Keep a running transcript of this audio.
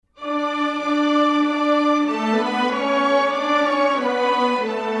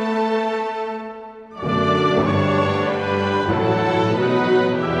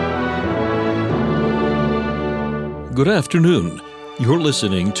Good afternoon. You're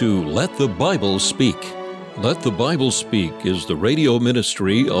listening to Let the Bible Speak. Let the Bible Speak is the radio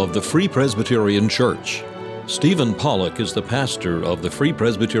ministry of the Free Presbyterian Church. Stephen Pollock is the pastor of the Free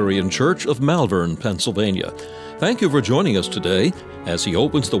Presbyterian Church of Malvern, Pennsylvania. Thank you for joining us today as he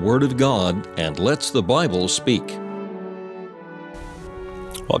opens the Word of God and lets the Bible speak.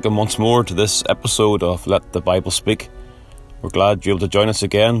 Welcome once more to this episode of Let the Bible Speak. We're glad you're able to join us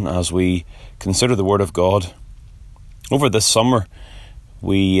again as we consider the Word of God. Over this summer,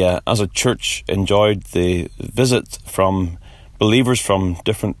 we as a church enjoyed the visit from believers from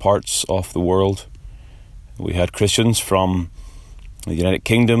different parts of the world. We had Christians from the United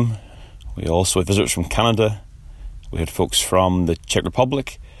Kingdom. We also had visitors from Canada. We had folks from the Czech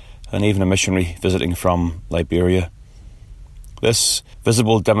Republic and even a missionary visiting from Liberia. This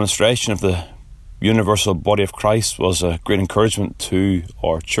visible demonstration of the universal body of Christ was a great encouragement to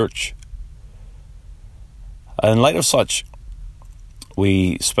our church. In light of such,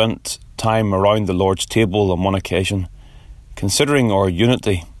 we spent time around the Lord's table on one occasion, considering our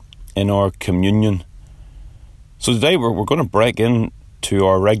unity in our communion. So today we're going to break into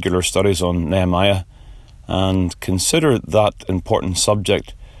our regular studies on Nehemiah and consider that important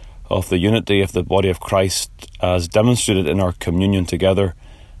subject of the unity of the body of Christ as demonstrated in our communion together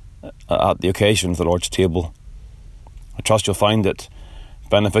at the occasion of the Lord's table. I trust you'll find it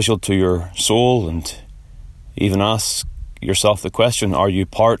beneficial to your soul, and even ask yourself the question, are you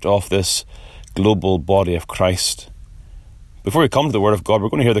part of this global body of Christ? Before we come to the Word of God, we're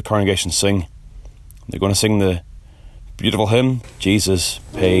going to hear the congregation sing. They're going to sing the beautiful hymn, Jesus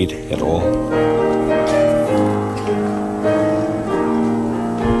Paid It All.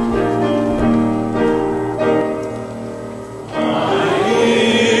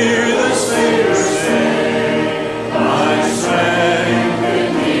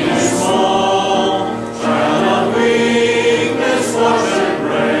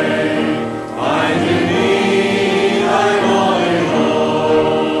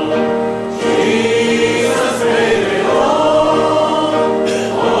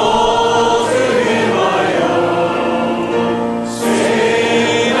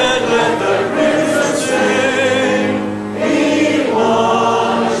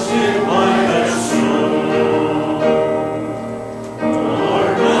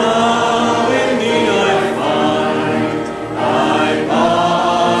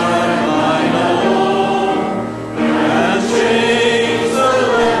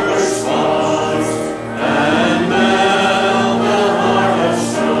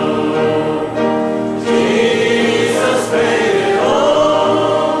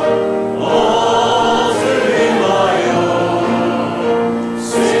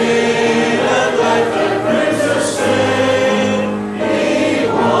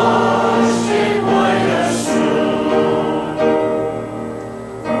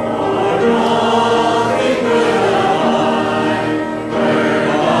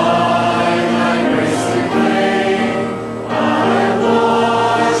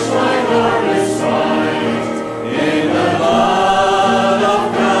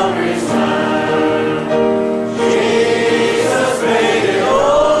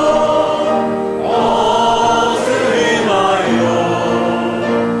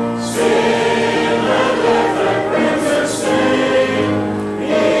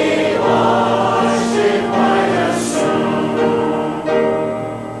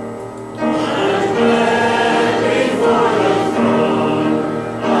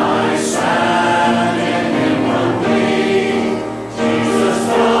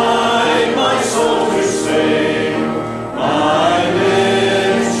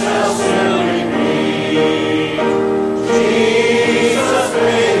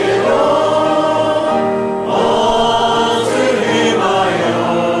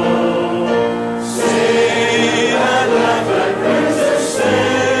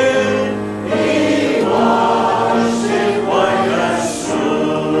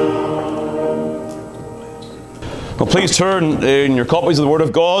 Please turn in your copies of the Word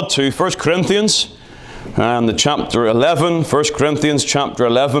of God to 1 Corinthians and the chapter 11, 1 Corinthians chapter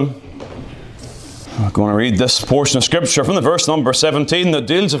 11. I'm going to read this portion of Scripture from the verse number 17 that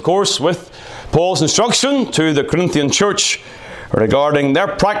deals, of course, with Paul's instruction to the Corinthian church regarding their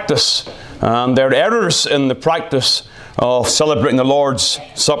practice and their errors in the practice of celebrating the Lord's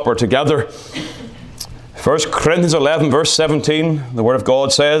Supper together. 1 Corinthians 11, verse 17, the Word of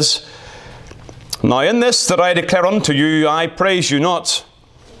God says, "Now in this that I declare unto you, I praise you not,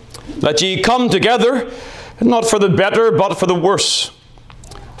 that ye come together, not for the better, but for the worse.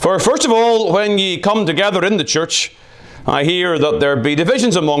 For first of all, when ye come together in the church, I hear that there be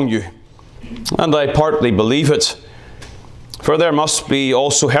divisions among you, and I partly believe it. For there must be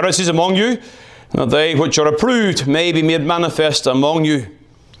also heresies among you, that they which are approved may be made manifest among you.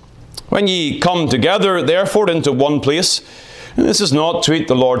 When ye come together, therefore, into one place, this is not to eat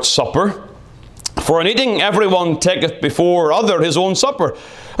the Lord's Supper. For in eating every one taketh before other his own supper.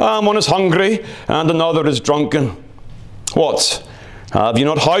 And one is hungry, and another is drunken. What? Have ye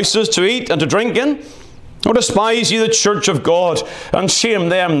not houses to eat and to drink in? Or despise ye the church of God, and shame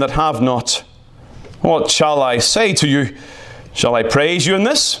them that have not? What shall I say to you? Shall I praise you in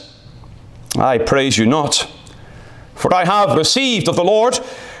this? I praise you not. For I have received of the Lord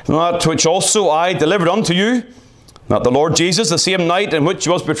that which also I delivered unto you, that the Lord Jesus, the same night in which he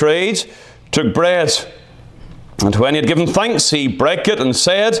was betrayed, took bread. And when he had given thanks, he brake it and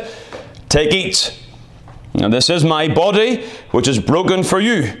said, Take, eat. And this is my body, which is broken for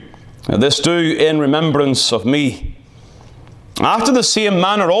you. And this do in remembrance of me. After the same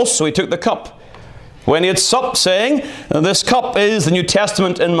manner also he took the cup, when he had supped, saying, This cup is the New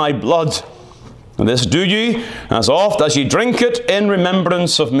Testament in my blood. And this do ye, as oft as ye drink it, in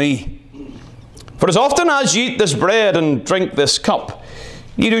remembrance of me. For as often as ye eat this bread and drink this cup,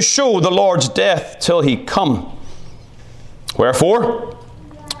 ye do show the Lord's death till he come. Wherefore,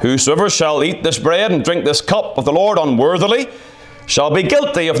 whosoever shall eat this bread and drink this cup of the Lord unworthily shall be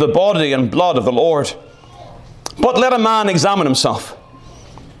guilty of the body and blood of the Lord. But let a man examine himself,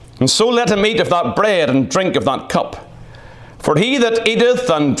 and so let him eat of that bread and drink of that cup. For he that eateth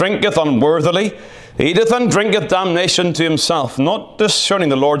and drinketh unworthily eateth and drinketh damnation to himself, not discerning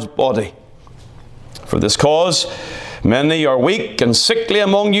the Lord's body. For this cause many are weak and sickly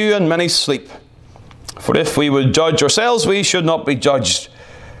among you, and many sleep. For if we would judge ourselves, we should not be judged.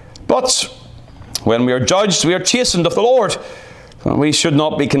 But when we are judged, we are chastened of the Lord, and we should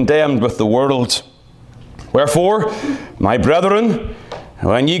not be condemned with the world. Wherefore, my brethren,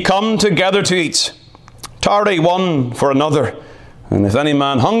 when ye come together to eat, tarry one for another. And if any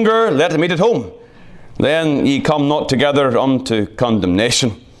man hunger, let him eat at home. Then ye come not together unto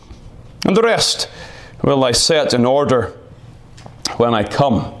condemnation. And the rest will I set in order when I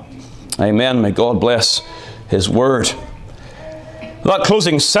come. Amen. May God bless his word. That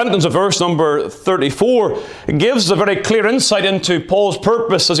closing sentence of verse number 34 gives a very clear insight into Paul's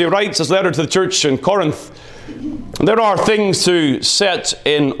purpose as he writes his letter to the church in Corinth. There are things to set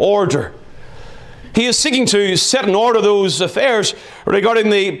in order. He is seeking to set in order those affairs regarding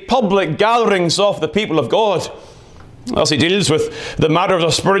the public gatherings of the people of God. As he deals with the matters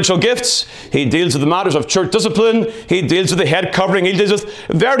of spiritual gifts, he deals with the matters of church discipline, he deals with the head covering, he deals with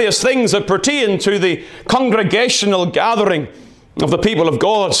various things that pertain to the congregational gathering of the people of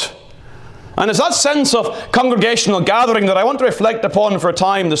God. And it's that sense of congregational gathering that I want to reflect upon for a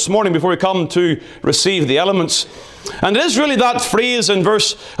time this morning before we come to receive the elements. And it is really that phrase in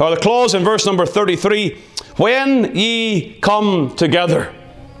the clause in verse number 33, when ye come together.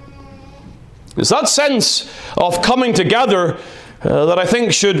 It's that sense of coming together that I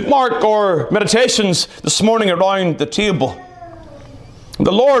think should mark our meditations this morning around the table.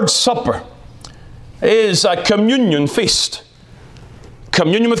 The Lord's Supper is a communion feast.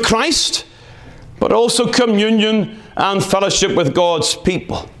 Communion with Christ, but also communion and fellowship with God's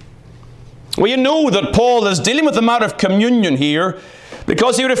people. Well, you know that Paul is dealing with the matter of communion here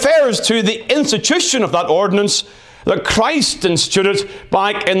because he refers to the institution of that ordinance that Christ instituted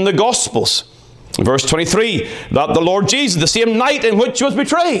back in the Gospels. In verse 23, that the Lord Jesus, the same night in which he was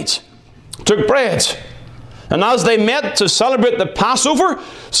betrayed, took bread. And as they met to celebrate the Passover,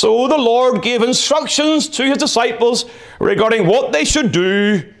 so the Lord gave instructions to his disciples regarding what they should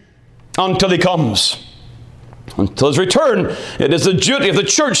do until he comes. Until his return, it is the duty of the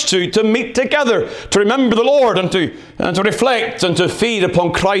church to meet together, to remember the Lord, and to reflect and to feed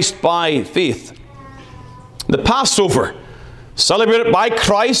upon Christ by faith. The Passover, celebrated by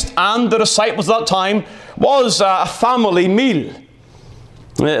Christ and the disciples at that time, was a family meal.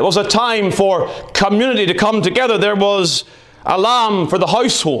 It was a time for community to come together. There was a lamb for the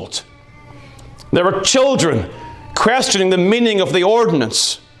household. There were children questioning the meaning of the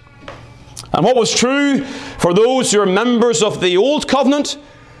ordinance. And what was true for those who are members of the Old Covenant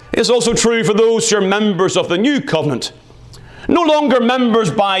is also true for those who are members of the New Covenant. No longer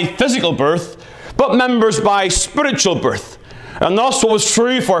members by physical birth, but members by spiritual birth. And thus what was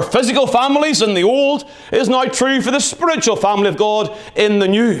true for physical families in the old is now true for the spiritual family of God in the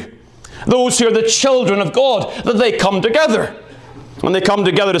new. Those who are the children of God, that they come together. And they come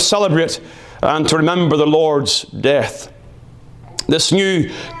together to celebrate and to remember the Lord's death. This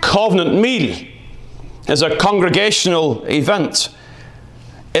new covenant meal is a congregational event.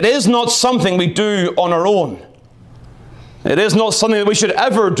 It is not something we do on our own. It is not something that we should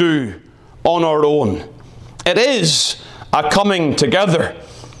ever do on our own. It is a coming together.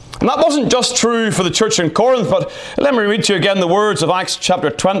 And that wasn't just true for the church in Corinth, but let me read to you again the words of Acts chapter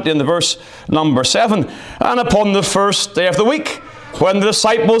 20 and the verse number 7. And upon the first day of the week, when the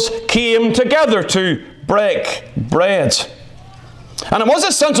disciples came together to break bread. And it was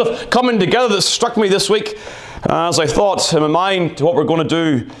a sense of coming together that struck me this week as I thought in my mind to what we're going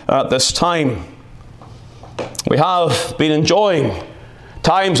to do at this time. We have been enjoying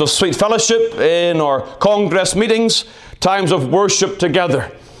times of sweet fellowship in our Congress meetings, times of worship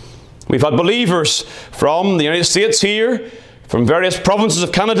together. We've had believers from the United States here, from various provinces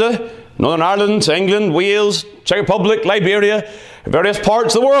of Canada, Northern Ireland, England, Wales, Czech Republic, Liberia, various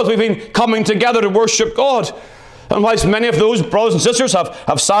parts of the world. We've been coming together to worship God. And whilst many of those brothers and sisters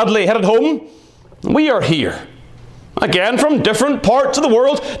have sadly headed home, we are here. Again, from different parts of the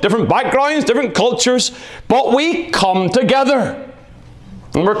world, different backgrounds, different cultures, but we come together.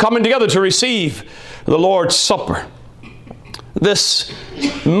 And we're coming together to receive the Lord's Supper. This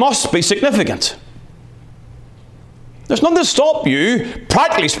must be significant. There's nothing to stop you,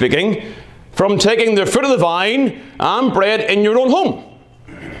 practically speaking, from taking the fruit of the vine and bread in your own home.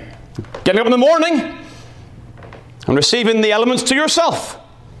 Getting up in the morning and receiving the elements to yourself.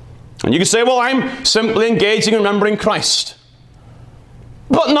 And you can say, well, I'm simply engaging in remembering Christ.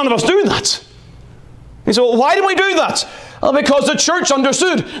 But none of us do that. You say, well, why do we do that? Well, because the church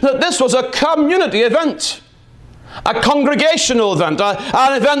understood that this was a community event. A congregational event,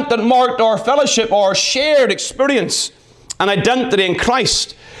 an event that marked our fellowship, our shared experience and identity in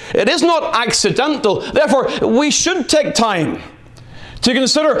Christ. It is not accidental. Therefore, we should take time to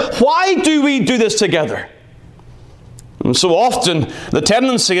consider, why do we do this together? And so often, the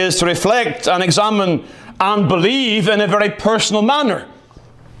tendency is to reflect and examine and believe in a very personal manner.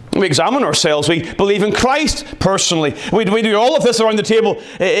 We examine ourselves. We believe in Christ personally. We do all of this around the table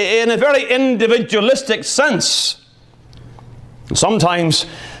in a very individualistic sense. Sometimes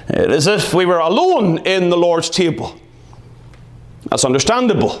it is as if we were alone in the Lord's table. That's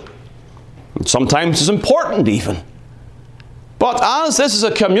understandable. And sometimes it's important even. But as this is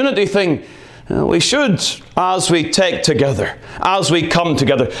a community thing, we should, as we take together, as we come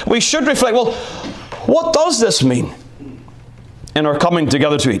together, we should reflect, well, what does this mean in our coming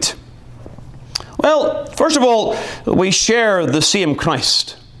together to eat? Well, first of all, we share the same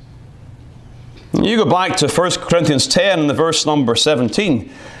Christ. You go back to 1 Corinthians 10 and the verse number 17,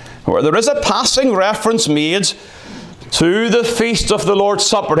 where there is a passing reference made to the feast of the Lord's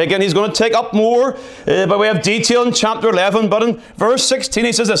Supper. Again, he's going to take up more by way of detail in chapter 11, but in verse 16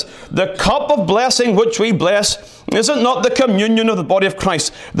 he says this, the cup of blessing which we bless, is it not the communion of the body of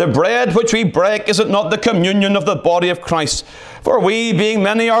Christ? The bread which we break, is it not the communion of the body of Christ? For we, being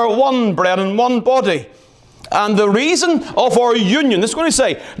many, are one bread and one body. And the reason of our union, this is going to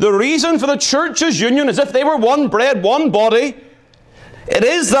say, the reason for the church's union is if they were one bread, one body, it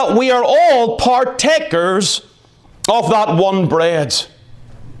is that we are all partakers of that one bread.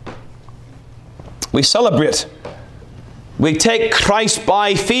 We celebrate. We take Christ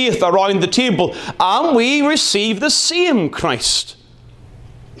by faith around the table, and we receive the same Christ.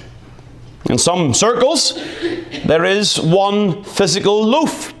 In some circles, there is one physical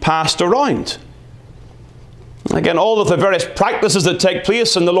loaf passed around. Again, all of the various practices that take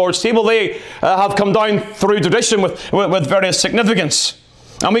place in the Lord's table, they have come down through tradition with various significance.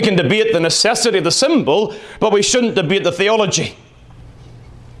 And we can debate the necessity of the symbol, but we shouldn't debate the theology.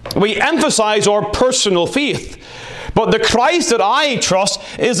 We emphasize our personal faith. But the Christ that I trust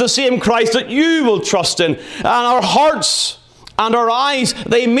is the same Christ that you will trust in. And our hearts and our eyes,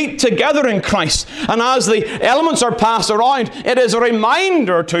 they meet together in Christ. And as the elements are passed around, it is a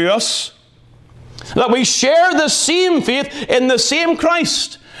reminder to us that we share the same faith in the same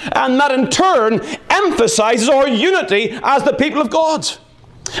Christ. And that in turn emphasizes our unity as the people of God.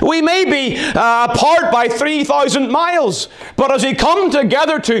 We may be apart by 3,000 miles, but as we come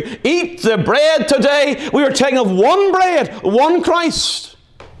together to eat the bread today, we are taking of one bread, one Christ.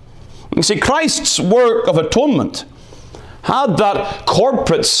 You see, Christ's work of atonement had that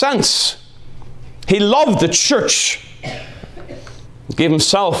corporate sense. He loved the church. He gave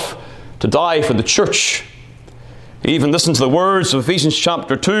himself to die for the church. Even listen to the words of Ephesians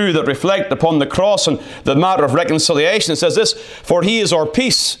chapter 2 that reflect upon the cross and the matter of reconciliation. It says this, for he is our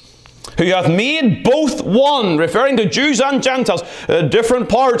peace, who hath made both one, referring to Jews and Gentiles, different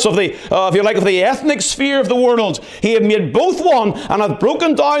parts of the, if you like, of the ethnic sphere of the world. He hath made both one and hath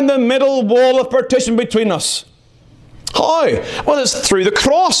broken down the middle wall of partition between us. How? Well, it's through the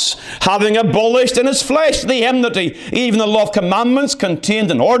cross, having abolished in his flesh the enmity, even the law of commandments contained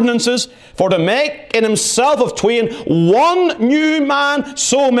in ordinances, for to make in himself of twain one new man,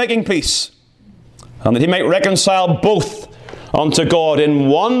 so making peace. and that he might reconcile both unto God in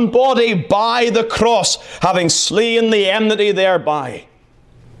one body by the cross, having slain the enmity thereby.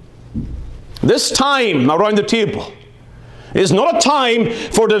 This time around the table is not a time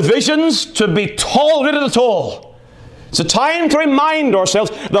for divisions to be tolerated at all. It's a time to remind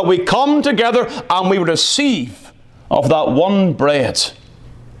ourselves that we come together and we receive of that one bread.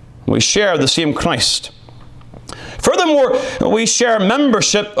 We share the same Christ. Furthermore, we share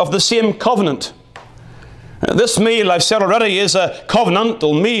membership of the same covenant. This meal, I've said already, is a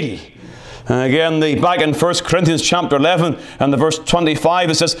covenantal meal. Again, back in 1 Corinthians chapter 11 and the verse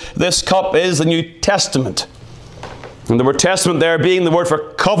 25, it says, this cup is the New Testament. And the word testament there being the word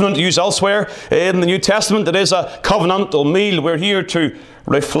for covenant used elsewhere in the New Testament, it is a covenantal meal. We're here to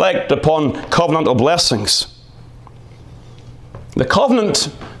reflect upon covenantal blessings. The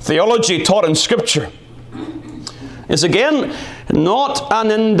covenant theology taught in Scripture is again not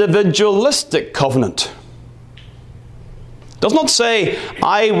an individualistic covenant. It does not say,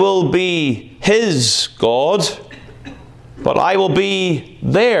 I will be his God, but I will be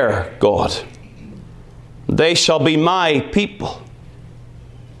their God. They shall be my people.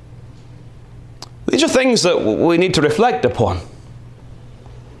 These are things that we need to reflect upon.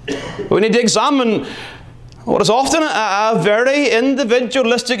 We need to examine what is often a very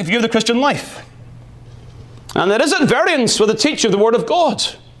individualistic view of the Christian life. And that is at variance with the teaching of the Word of God.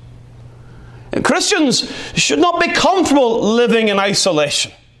 And Christians should not be comfortable living in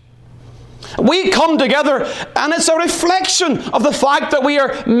isolation. We come together and it's a reflection of the fact that we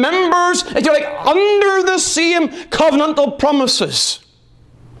are members, if you like, under the same covenantal promises.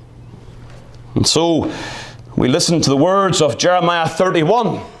 And so we listen to the words of Jeremiah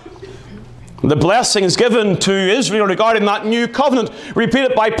 31. The blessings given to Israel regarding that new covenant,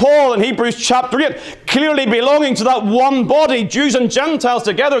 repeated by Paul in Hebrews chapter 8, clearly belonging to that one body, Jews and Gentiles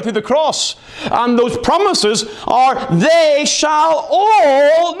together through the cross. And those promises are, they shall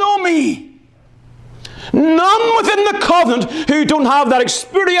all know me. None within the covenant who don't have that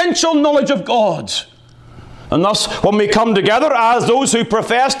experiential knowledge of God. And thus, when we come together as those who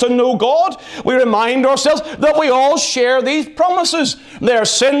profess to know God, we remind ourselves that we all share these promises. Their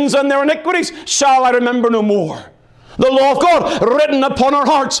sins and their iniquities shall I remember no more. The law of God written upon our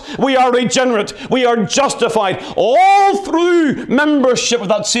hearts. We are regenerate. We are justified. All through membership of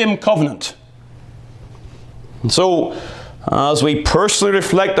that same covenant. And so, as we personally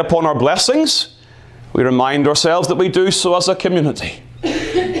reflect upon our blessings, we remind ourselves that we do so as a community.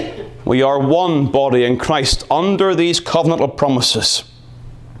 We are one body in Christ under these covenantal promises.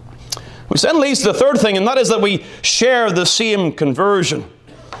 Which then leads to the third thing, and that is that we share the same conversion.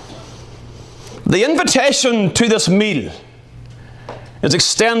 The invitation to this meal is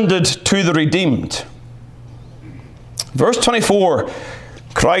extended to the redeemed. Verse 24,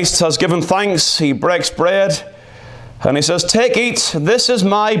 Christ has given thanks, he breaks bread, and he says, take, eat, this is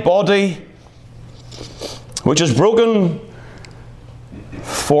my body, which is broken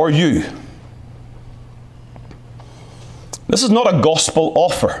for you. This is not a gospel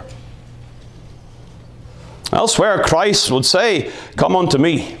offer. Elsewhere, Christ would say, come unto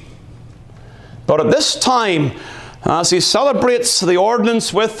me. But at this time, as he celebrates the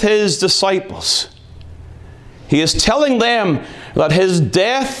ordinance with his disciples, he is telling them that his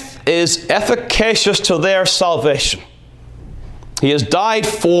death is efficacious to their salvation. He has died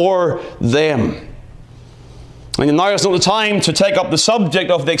for them. And now is not the time to take up the subject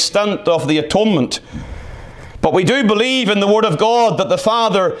of the extent of the atonement. But we do believe in the Word of God that the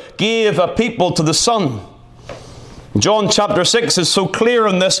Father gave a people to the Son. John chapter 6 is so clear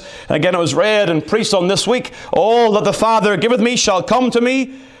on this. Again, it was read and preached on this week. All that the Father giveth me shall come to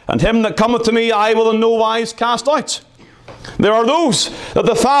me, and him that cometh to me I will in no wise cast out. There are those that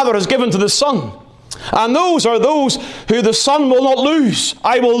the Father has given to the Son. And those are those who the Son will not lose.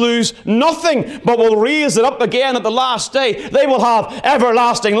 I will lose nothing, but will raise it up again at the last day. They will have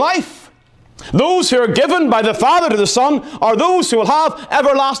everlasting life. Those who are given by the Father to the Son are those who will have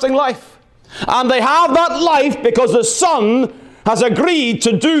everlasting life. And they have that life because the Son has agreed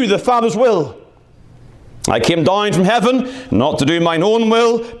to do the Father's will. I came down from heaven not to do mine own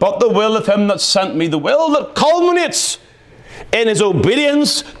will, but the will of him that sent me. The will that culminates in his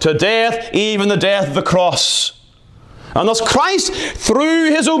obedience to death, even the death of the cross. And thus Christ, through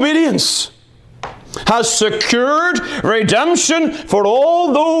his obedience, has secured redemption for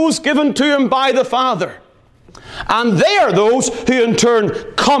all those given to him by the Father. And they are those who in turn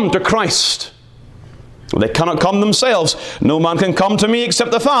come to Christ. They cannot come themselves. No man can come to me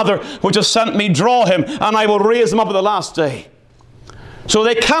except the Father which has sent me draw him, and I will raise them up at the last day. So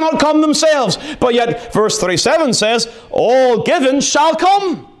they cannot come themselves. But yet, verse 37 says, all given shall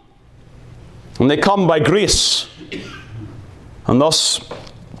come. And they come by grace. And thus,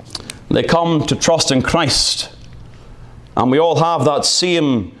 they come to trust in Christ. And we all have that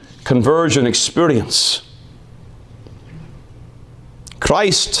same conversion experience.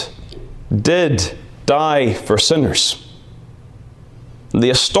 Christ did die for sinners. The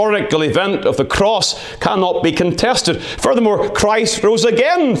historical event of the cross cannot be contested. Furthermore, Christ rose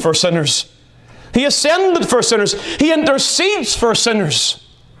again for sinners. He ascended for sinners. He intercedes for sinners.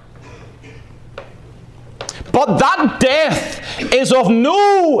 But that death is of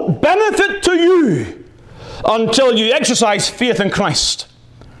no benefit to you until you exercise faith in Christ.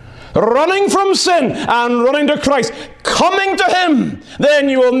 Running from sin and running to Christ, coming to Him, then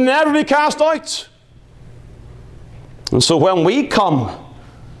you will never be cast out. And so when we come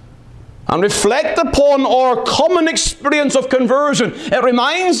and reflect upon our common experience of conversion, it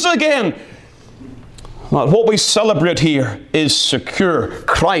reminds us again that what we celebrate here is secure.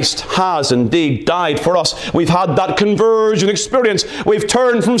 Christ has indeed died for us. We've had that conversion experience. We've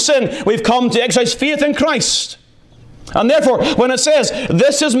turned from sin. We've come to exercise faith in Christ. And therefore, when it says,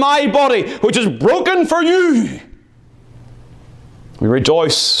 "This is my body, which is broken for you," we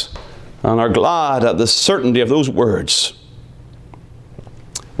rejoice and are glad at the certainty of those words.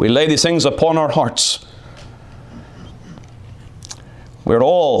 We lay these things upon our hearts. We're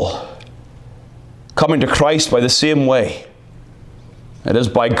all coming to Christ by the same way. It is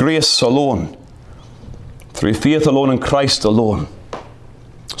by grace alone, through faith alone in Christ alone.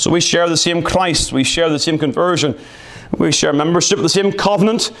 So we share the same Christ, we share the same conversion, we share membership of the same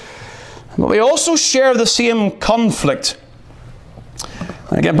covenant, but we also share the same conflict.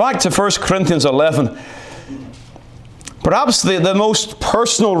 Again, back to 1 Corinthians 11. Perhaps the most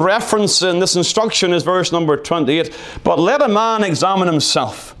personal reference in this instruction is verse number 28. But let a man examine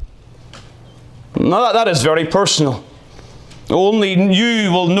himself. Now that is very personal. Only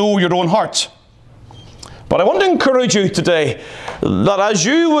you will know your own heart. But I want to encourage you today that as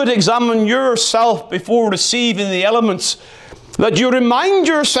you would examine yourself before receiving the elements, that you remind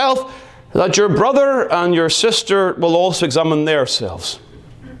yourself that your brother and your sister will also examine themselves.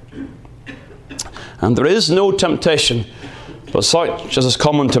 And there is no temptation but such as is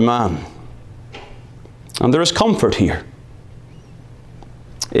common to man. And there is comfort here.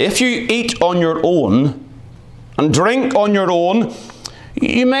 If you eat on your own and drink on your own,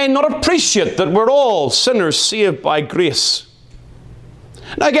 you may not appreciate that we're all sinners saved by grace.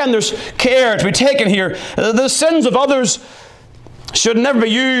 Now again, there's care to be taken here. The sins of others should never be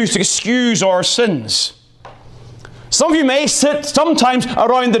used to excuse our sins. Some of you may sit sometimes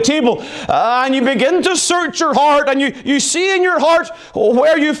around the table and you begin to search your heart, and you see in your heart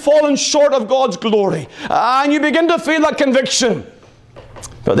where you've fallen short of God's glory, and you begin to feel that conviction.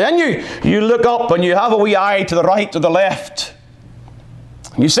 But then you look up and you have a wee eye to the right, to the left.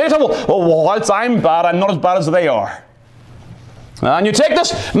 You say to them, well, whilst I'm bad, I'm not as bad as they are. And you take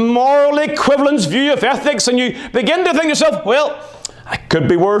this moral equivalence view of ethics and you begin to think to yourself, well, I could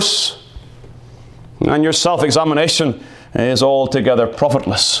be worse. And your self-examination is altogether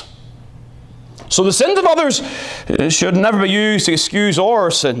profitless. So the sins of others should never be used to excuse our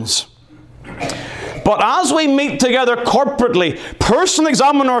sins. But as we meet together corporately, personally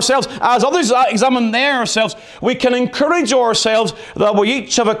examine ourselves, as others examine themselves, we can encourage ourselves that we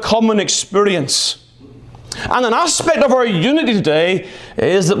each have a common experience. And an aspect of our unity today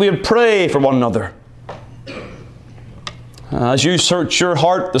is that we would pray for one another. As you search your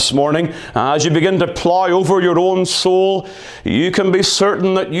heart this morning, as you begin to plough over your own soul, you can be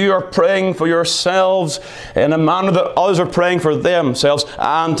certain that you are praying for yourselves in a manner that others are praying for themselves.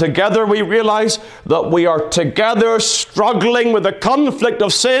 And together we realize that we are together struggling with the conflict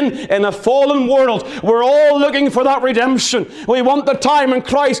of sin in a fallen world. We're all looking for that redemption. We want the time when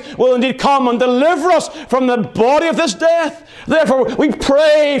Christ will indeed come and deliver us from the body of this death. Therefore, we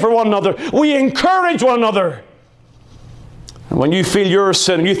pray for one another. We encourage one another. And when you feel your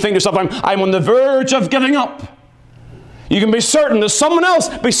sin and you think to yourself, I'm on the verge of giving up, you can be certain that someone else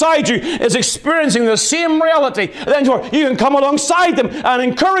beside you is experiencing the same reality. Then you can come alongside them and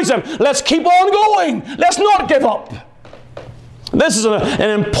encourage them. Let's keep on going. Let's not give up. This is an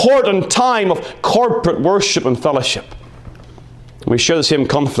important time of corporate worship and fellowship. We share the same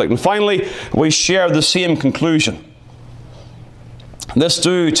conflict. And finally, we share the same conclusion. This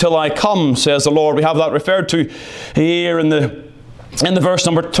do till I come, says the Lord. We have that referred to here in the verse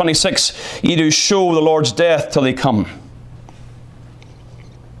number 26. Ye do show the Lord's death till He come.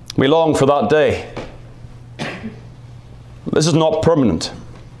 We long for that day. This is not permanent.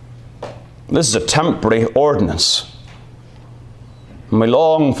 This is a temporary ordinance. And we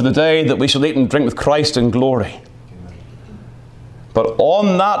long for the day that we shall eat and drink with Christ in glory. But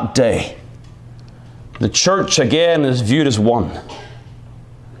on that day, The church again is viewed as one.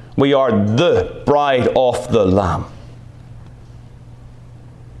 We are the bride of the Lamb.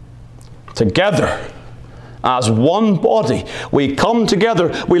 Together, as one body, we come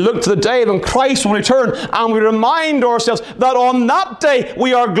together, we look to the day when Christ will return, and we remind ourselves that on that day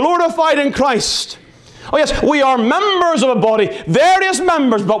we are glorified in Christ. Oh yes, we are members of a body, various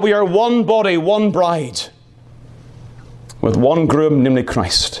members, but we are one body, one bride, with one groom, namely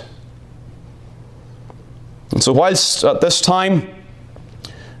Christ. And so whilst at this time,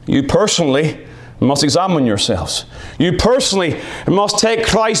 you personally must examine yourselves. You personally must take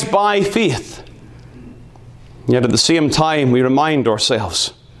Christ by faith. Yet at the same time, we remind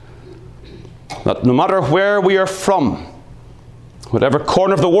ourselves that no matter where we are from, whatever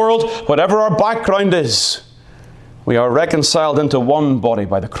corner of the world, whatever our background is, we are reconciled into one body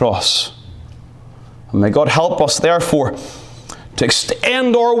by the cross. And may God help us, therefore, to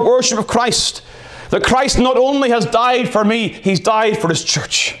extend our worship of Christ. That Christ not only has died for me, He's died for His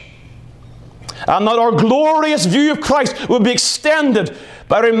church. And that our glorious view of Christ will be extended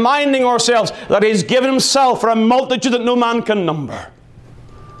by reminding ourselves that He has given Himself for a multitude that no man can number.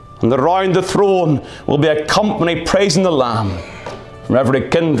 And that around the throne will be a company praising the Lamb from every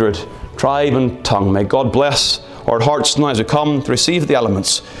kindred, tribe and tongue. May God bless our hearts now as we come to receive the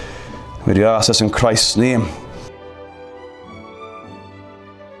elements. We do ask this in Christ's name.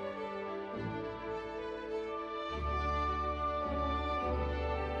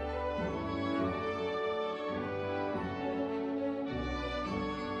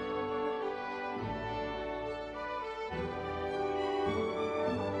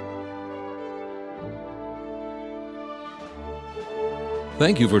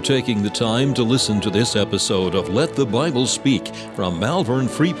 Thank you for taking the time to listen to this episode of Let the Bible Speak from Malvern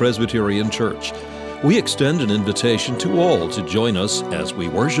Free Presbyterian Church. We extend an invitation to all to join us as we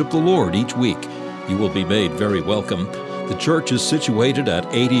worship the Lord each week. You will be made very welcome. The church is situated at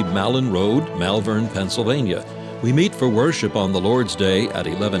 80 Malin Road, Malvern, Pennsylvania. We meet for worship on the Lord's Day at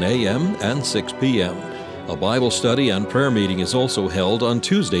 11 a.m. and 6 p.m. A Bible study and prayer meeting is also held on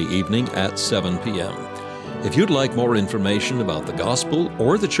Tuesday evening at 7 p.m. If you'd like more information about the gospel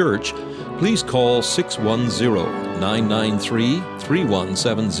or the church, please call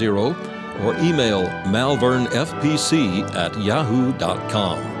 610-993-3170 or email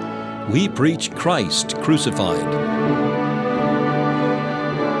malvernfpc@yahoo.com. We preach Christ crucified.